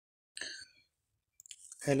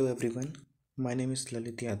Hello everyone, my name is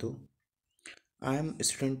Lalit Yadav. I am a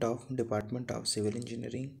student of Department of Civil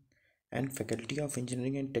Engineering and Faculty of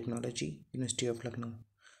Engineering and Technology, University of Lucknow.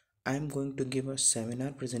 I am going to give a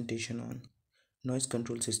seminar presentation on noise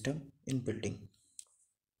control system in building.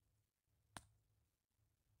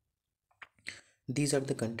 These are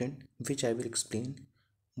the content which I will explain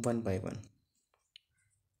one by one.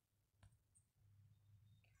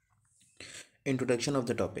 Introduction of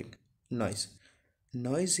the topic. Noise.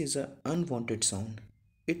 Noise is an unwanted sound.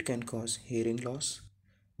 It can cause hearing loss,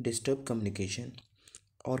 disturb communication,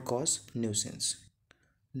 or cause nuisance.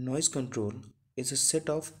 Noise control is a set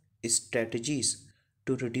of strategies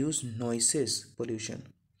to reduce noises pollution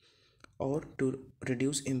or to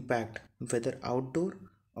reduce impact whether outdoor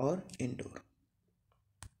or indoor.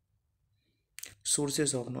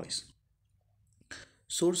 Sources of noise.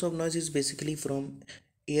 Source of noise is basically from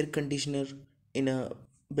air conditioner in a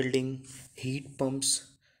building, heat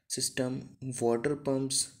pumps system, water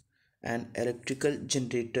pumps, and electrical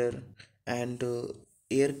generator, and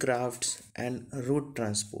aircrafts and road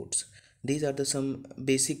transports. These are the some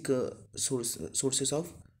basic sources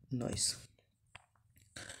of noise.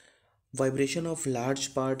 Vibration of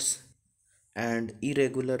large parts and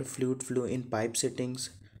irregular fluid flow in pipe settings,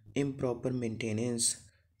 improper maintenance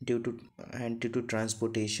due to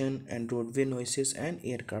transportation and roadway noises and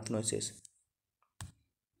aircraft noises.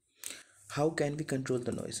 How can we control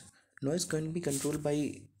the noise? Noise can be controlled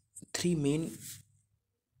by three main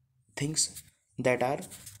things that are: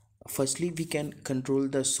 firstly, we can control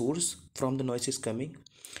the source from the noise is coming,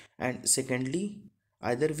 and secondly,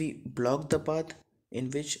 either we block the path in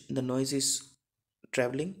which the noise is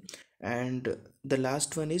traveling, and the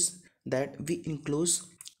last one is that we enclose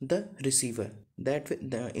the receiver.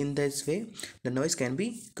 In this way the noise can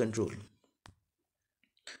be controlled.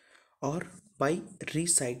 Or by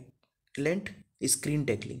resilient screen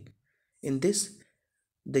tackling. In this,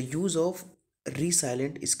 the use of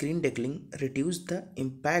resilient screen tackling reduce the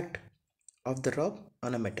impact of the rock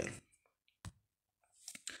on a metal.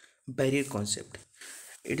 Barrier concept.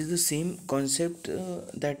 It is the same concept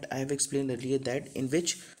that I have explained earlier, that in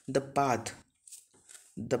which the path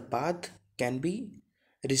can be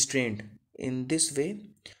restrained. In this way,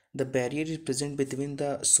 the barrier is present between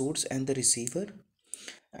the source and the receiver,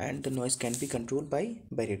 and the noise can be controlled by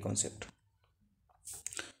barrier concept.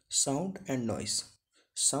 Sound and noise.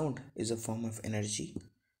 Sound is a form of energy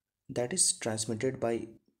that is transmitted by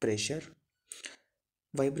pressure,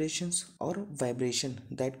 vibrations, or vibration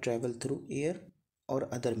that travel through air or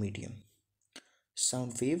other medium.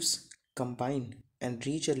 Sound waves combine and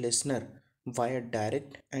reach a listener via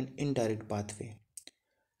direct and indirect pathway.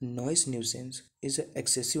 Noise nuisance is an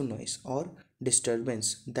excessive noise or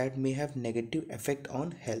disturbance that may have negative effect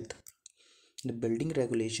on health. The building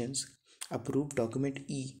regulations approved document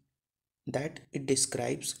E that it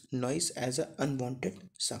describes noise as an unwanted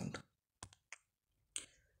sound.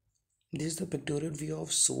 This is the pictorial view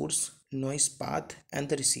of source, noise path, and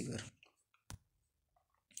the receiver.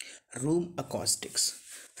 Room acoustics.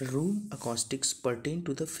 Room acoustics pertain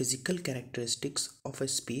to the physical characteristics of a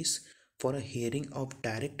space for a hearing of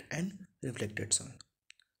direct and reflected sound.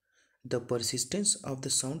 The persistence of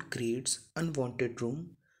the sound creates unwanted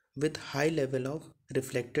room with high level of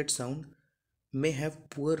reflected sound may have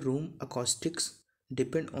poor room acoustics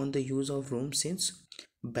depend on the use of room since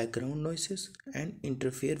background noises and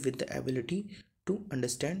interfere with the ability to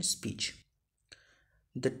understand speech.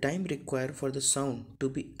 The time required for the sound to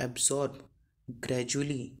be absorbed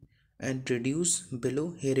gradually and reduce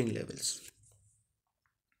below hearing levels.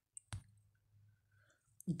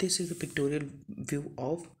 This is a pictorial view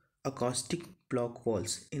of acoustic block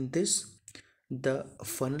walls. In this, the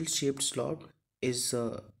funnel shaped slot is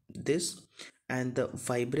this, and the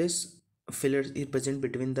fibrous fillers is present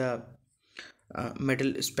between the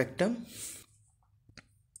metal spectrum.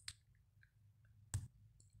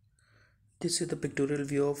 This is the pictorial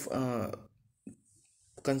view of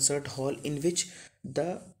concert hall in which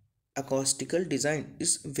the acoustical design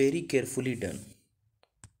is very carefully done.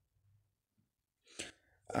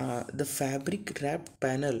 The fabric wrapped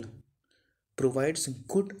panel provides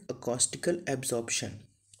good acoustical absorption.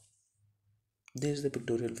 This is the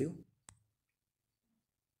pictorial view,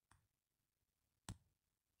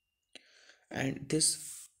 and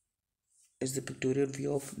this is the pictorial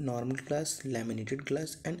view of normal glass, laminated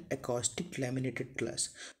glass, and acoustic laminated glass,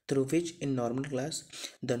 through which in normal glass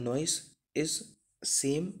the noise is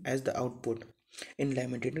same as the output. In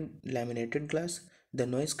laminated glass, the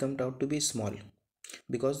noise comes out to be small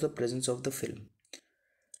because the presence of the film,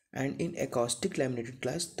 and in acoustic laminated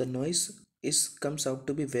glass the noise is comes out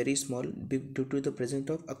to be very small due to the presence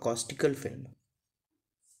of acoustical film.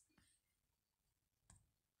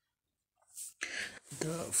 The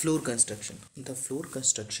floor construction. The floor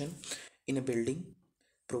construction in a building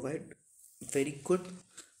provide very good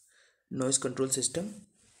noise control system.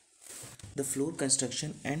 The floor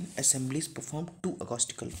construction and assemblies perform two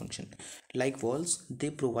acoustical functions. Like walls, they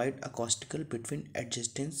provide acoustical between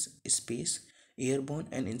adjacent space, airborne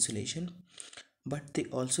and insulation, but they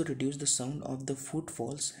also reduce the sound of the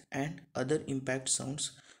footfalls and other impact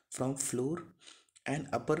sounds from floor and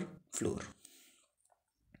upper floor.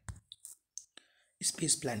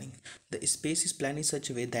 Space planning. The space is planned in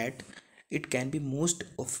such a way that it can be most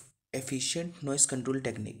of efficient noise control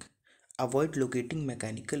technique. Avoid locating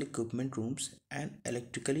mechanical equipment rooms and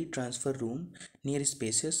electrically transfer room near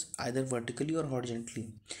spaces either vertically or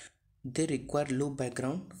horizontally. They require low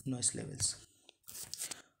background noise levels.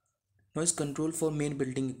 Noise control for main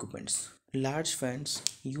building equipments. Large fans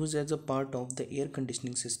used as a part of the air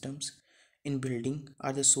conditioning systems in building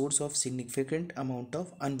are the source of significant amount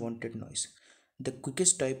of unwanted noise. The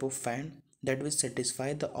quickest type of fan that will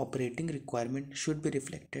satisfy the operating requirement should be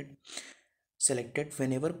selected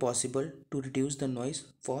whenever possible to reduce the noise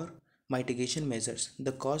for mitigation measures.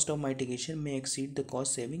 The cost of mitigation may exceed the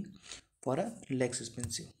cost saving for a less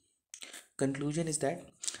expensive. Conclusion is that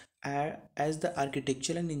as the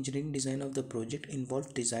architectural and engineering design of the project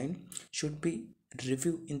involved, design should be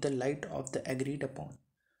reviewed in the light of the agreed upon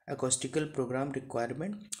acoustical program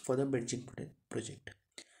requirement for the bridging project.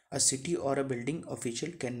 A city or a building official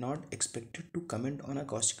cannot expected to comment on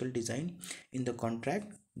acoustical design in the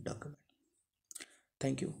contract document.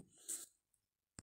 Thank you.